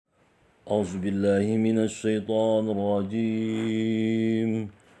أعوذ بالله من الشيطان الرجيم.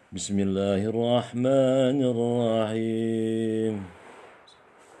 بسم الله الرحمن الرحيم.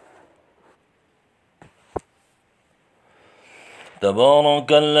 تبارك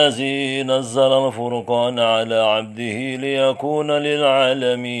الذي نزل الفرقان على عبده ليكون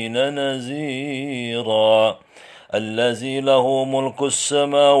للعالمين نذيرا. الذي له ملك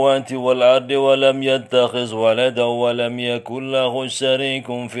السماوات والأرض ولم يتخذ ولدا ولم يكن له شريك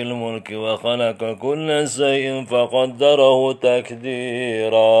في الملك وخلق كل شيء فقدره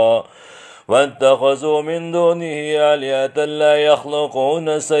تقديرا. واتخذوا من دونه آلهة لا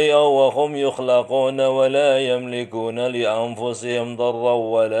يخلقون شيئا وهم يخلقون ولا يملكون لأنفسهم ضرا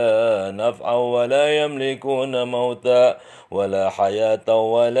ولا نفعا ولا يملكون موتا ولا حياة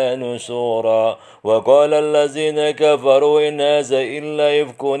ولا نشورا. وقال الذين كفروا إن هذا إلا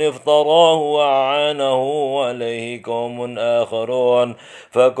إفك افتراه وأعانه عليه قوم آخرون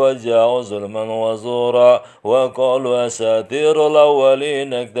فقد جاءوا ظلما وزورا. وقالوا أساطير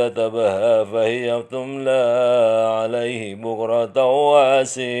الأولين اكتتبها فهي تملى عليه بكرة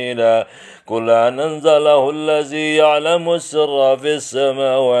وأصيلا. قل أنزله الذي يعلم السر في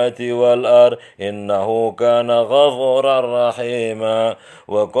السماوات والأرض إنه كان غفورا رحيما.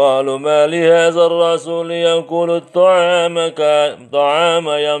 وقالوا ما لهذا الرسول يأكل الطعام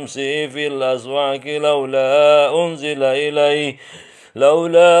يمشي في الأسواق لولا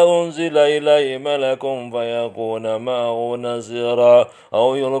أنزل إليه ملك فيكون معه نذيرا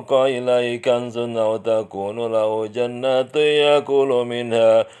أو يلقى إليه كنز أو تكون له جنة يأكل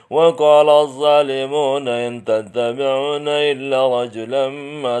منها. وقال الظالمون إن تتبعون إلا رجلا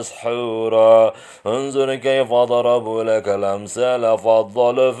مسحورا. انظر كيف ضربوا لك الأمثال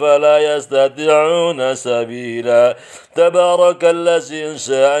فضلوا فلا يستطيعون سبيلا. تبارك الذي إن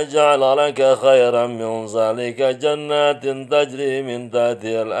شاء جعل لك خيرا من ذلك جنات تجري من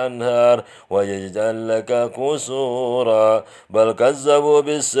تحتها الأنهار ويجعل لك قصورا. بل كذبوا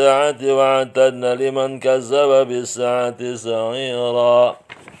بالساعة واعتدنا لمن كذب بالساعة سعيرا.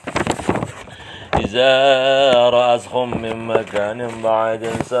 إذا رأتهم من مكان بعيد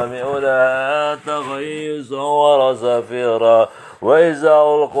سمعوا لها تغيظا ورزفيرا. وإذا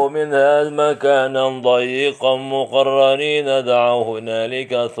ألقوا منها مكانا ضيقا مقرنين دعوا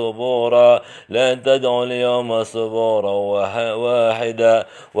هنالك ثبورا. لا تدعوا اليوم ثبورا واحدا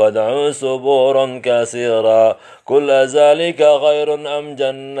وادعوا ثبورا كثيرا. كل ذلك خير أم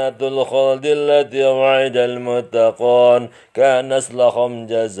جنة الخلد التي وعد المتقون كانت لهم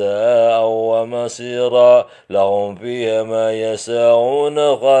جزاء ومصيرا. لهم فيها ما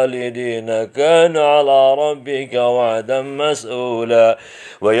يشاءون خالدين كان على ربك وعدا مسؤولا.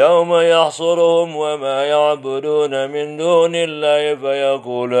 ويوم يحصرهم وما يعبدون من دون الله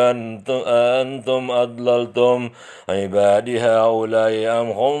فيقول أنتم أضللتم عبادي هؤلاء أم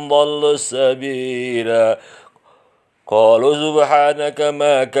هم ضلوا السبيلا. قالوا سبحانك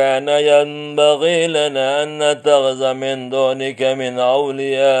ما كان ينبغي لنا أن نتخذ من دونك من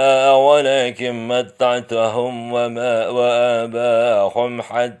أولياء ولكن متعتهم وآباءهم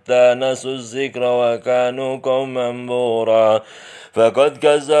حتى نسوا الذكر وكانوا قوما بورا. فقد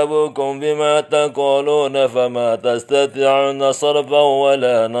كذبوكم بما تقولون فما تستطيعون صرفا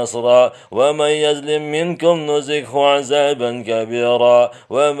ولا نصرا. ومن يظلم منكم نذقه عذابا كبيرا.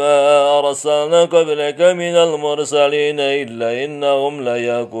 وما أرسلنا قبلك من المرسلين إلا إنهم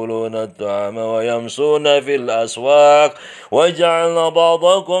ليأكلون الطعام ويمشون في الأسواق وجعلنا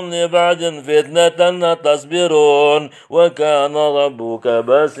بعضكم لبعض فتنة تصبرون وكان ربك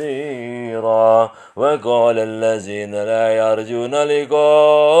بصيرا. وقال الذين لا يرجون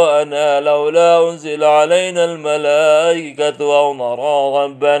لقاءنا لولا أنزل علينا الملائكة أو نرى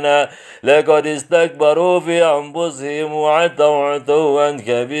ربنا لقد استكبروا في أنفسهم وعتوا عتوا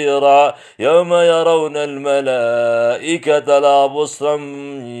كبيرا. يوم يرون الملائكة لا بشرى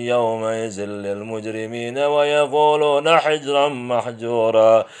يومئذ للمجرمين ويقولون حجرا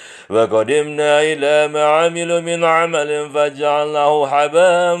محجورا. وقدمنا إلى ما عملوا من عمل فجعلناه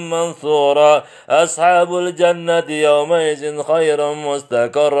حباء منثورا. أصحاب الجنة يومئذ خير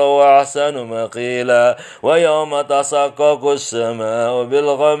مستقرا وأحسن مقيلا. ويوم تشقق السماء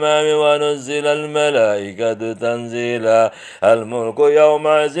بالغمام ونزل الملائكة تنزيلا. الملك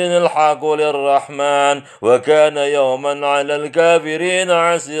يومئذ الحق للرحمن وكان يوما على الكافرين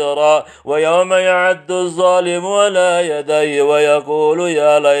عسيرا. ويوم يعد الظالم على يديه ويقول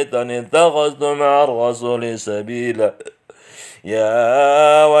يا ليتني اتخذت مع الرسول سبيلا.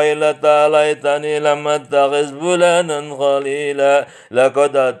 يا ويلتى ليتني لم اتخذ فلانا خليلا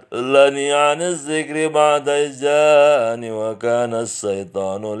لقد أضلني عن الذكر بعد إذ جاءني وكان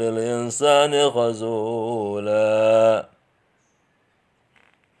الشيطان للإنسان خذولا.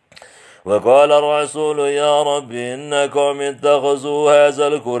 وقال الرسول يا رب إنكم اتخذوا هذا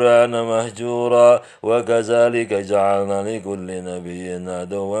القرآن مهجورا وكذلك جعلنا لكل نبي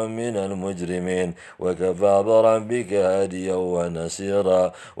عدوا من المجرمين وكفى بربك هاديا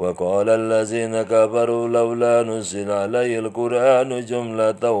ونصيرا وقال الذين كفروا لولا نزل عليه القرآن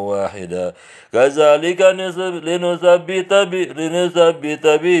جملة واحدة كذلك لنثبت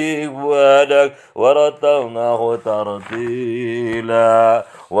به فؤادك ورتلناه ترتيلا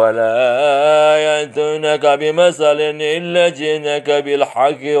ولا يأتونك بمثل إلا جئناك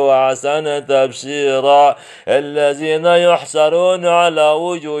بالحق وأحسن تبشيرا الذين يحشرون على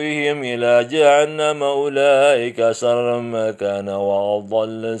وجوههم إلى جهنم أولئك شر مكانا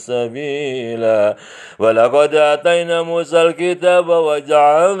وأضل سبيلا ولقد آتينا موسى الكتاب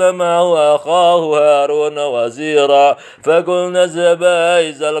وجعلنا معه أخاه هارون وزيرا فقلنا اذهبا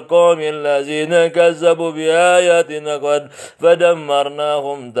إلى القوم الذين كذبوا بآياتنا قد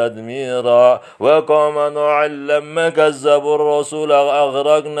فدمرناهم تدميرا وقوم نوح لما كذبوا الرسل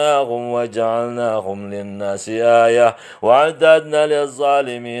أغرقناهم وجعلناهم للناس آية وأعتدنا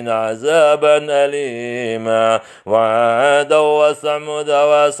للظالمين عذابا أليما وعادا وثمود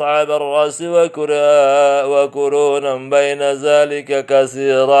وأصحاب الرس وقرونا بين ذلك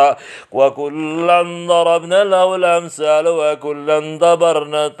كثيرا وكلا ضربنا له الأمثال وكلا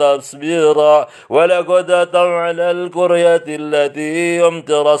دبرنا تبصيرا ولقد أتوا على القرية التي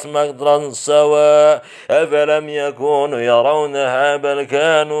امطرت مطرا سواء أفلم يكونوا يرونها بل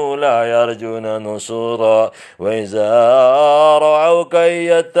كانوا لا يرجون نشورا وإذا رأوك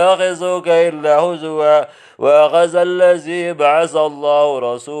يتخذوك إلا هزوا وأخذ الذي بعث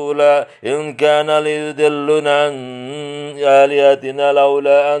الله رسولا إن كان ليضلنا عن آلهتنا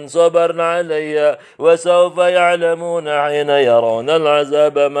لولا أن صبرنا عليها وسوف يعلمون حين يرون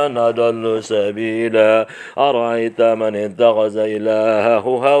العذاب من أضل سبيلا أرأيت من اتخذ إلهه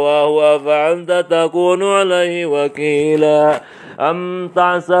هواه أفأنت تكون عليه وكيلا أم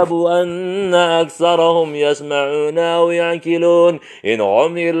تحسب أن أكثرهم يسمعون أو يعقلون إن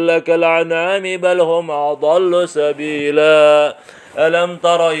هم إلا كالأنعام بل هم أضل سبيلا ألم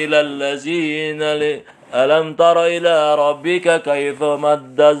تر إلى ربك كيف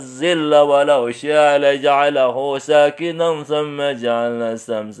مد الظل ولو شاء لجعله ساكنا ثم جعلنا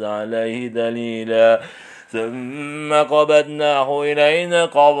الشمس عليه دليلا ثم قبضناه إلينا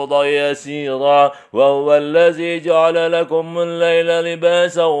قبضا يسيرا وهو الذي جعل لكم الليل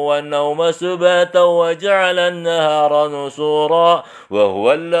لباسا والنوم سباتا وجعل النهار نشورا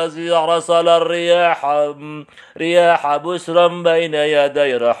وهو الذي أرسل رياح بشرا بين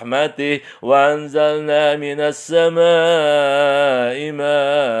يدي رحمته وأنزلنا من السماء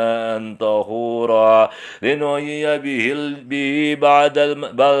ماء طهورا لنحيي به بعد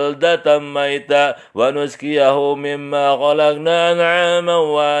بلدة ميتا ونسقيه مما خلقنا أنعاما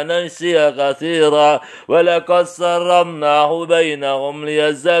ونسيا كثيرا ولقد صرمناه بينهم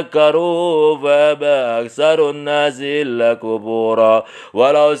ليذكروا فأبى أكثر الناس إلا كفورا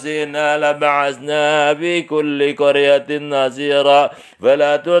ولو شئنا لبعثنا في كل قرية نذيرا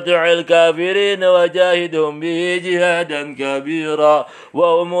فلا تطع الكافرين وجاهدهم به جهادا كبيرا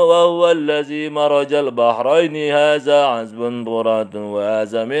وهو الذي مرج البحرين هذا عذب فرات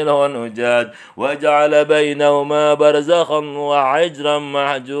وهذا ملح أجاج وجعل بينهما برزخا وحجرا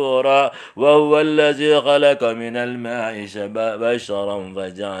محجورا وهو الذي خلق من الماء بشرا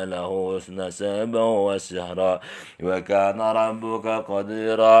فجعله نسبا وسحرا وكان ربك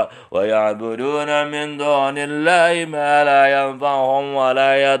قديرا ويعبدون من دون الله ما لا ينفعهم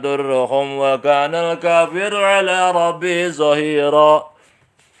ولا يضرهم وكان الكافر على ربه ظهيرا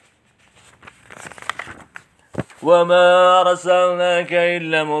وما أرسلناك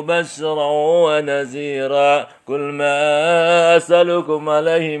إلا مبشرا ونذيرا قل ما أسألكم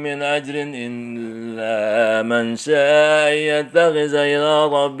عليه من أجر إلا من شاء يتخذ إلى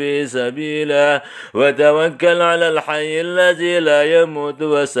ربه سبيلا وتوكل على الحي الذي لا يموت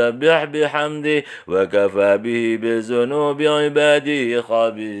وسبح بحمده وكفى به بذنوب عباده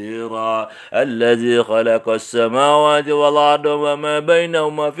خبيرا الذي خلق السماوات والأرض وما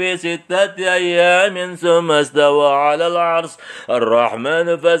بينهما في 6 أيام ثم استوى على العرش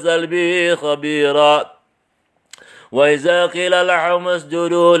الرحمن فاسأل به خبيرا وإذا قيل لهم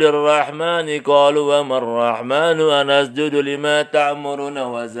اسجدوا للرحمن قالوا وما الرحمن أنسجد لما تأمرون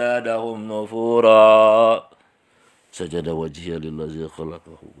وزادهم نفورا سجد وجهي للذي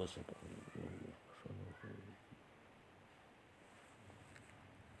خلقه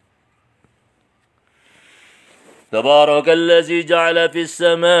تبارك الذي جعل في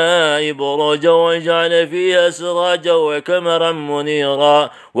السماء بروجا وجعل فيها سراجا وقمرا منيرا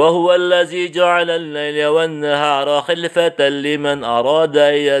وهو الذي جعل الليل والنهار خلفة لمن أراد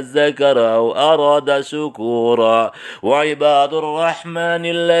أن يذكر أو أراد شكورا وعباد الرحمن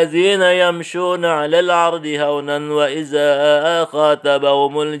الذين يمشون على الأرض هونا وإذا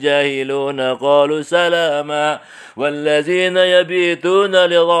خاطبهم الجاهلون قالوا سلاما والذين يبيتون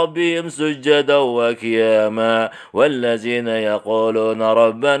لربهم سجدا وقياما والذين يقولون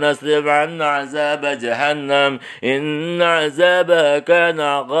ربنا اصرف عنا عذاب جهنم إن عذابها كان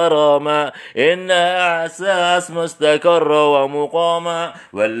غراما إنها ساءت مستقرا ومقاما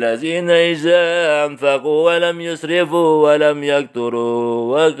والذين إذا أنفقوا ولم يسرفوا ولم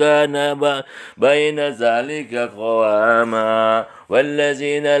يقتروا وكان بين ذلك قواما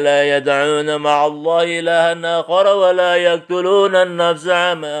والذين لا يدعون مع الله إلها آخر ولا يقتلون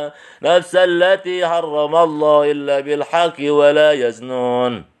النفس التي حرم الله إلا بالحق ولا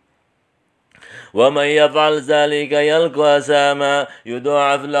يزنون ومن يفعل ذلك يلقى أثاما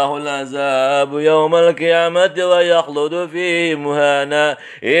يضاعف له العذاب يوم القيامة ويخلد فيه مهانا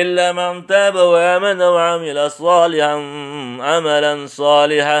إلا من تاب وآمن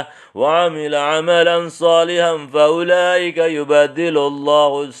وعمل عملا صالحا فأولئك يبدل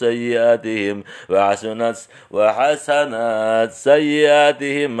الله سيئاتهم وحسنات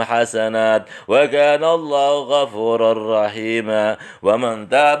سيئاتهم حسنات وكان الله غفورا رحيما ومن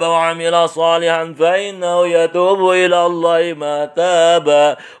تاب وعمل صالحا فإنه يتوب إلى الله ما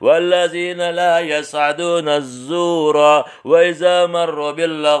تاب والذين لا يسعدون الزور وإذا مروا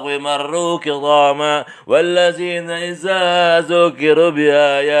باللغو مروا كراما والذين إذا ذكروا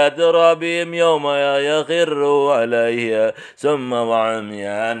بآيات ربهم يوم يخروا عليها ثم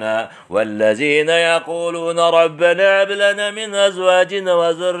وعميانا والذين يقولون ربنا هب لنا من أزواجنا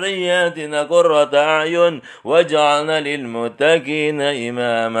وذرياتنا قرة أعين واجعلنا للمتقين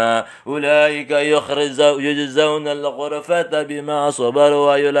إماما أولئك يجزون الغرفة بما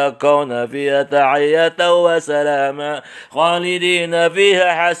صبروا ويلقون فيها تحية وسلاما خالدين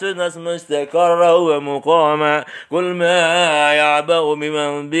فيها حسنت مستقرا ومقاما قل ما يعبأ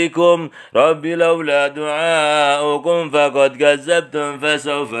بمن بكم رب لولا دعاؤكم فقد كذبتم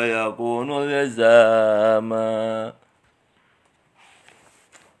فسوف يكون لزاما.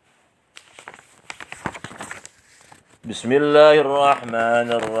 بسم الله الرحمن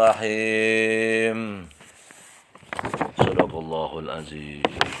الرحيم. صدق الله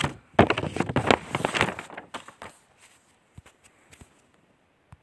العظيم.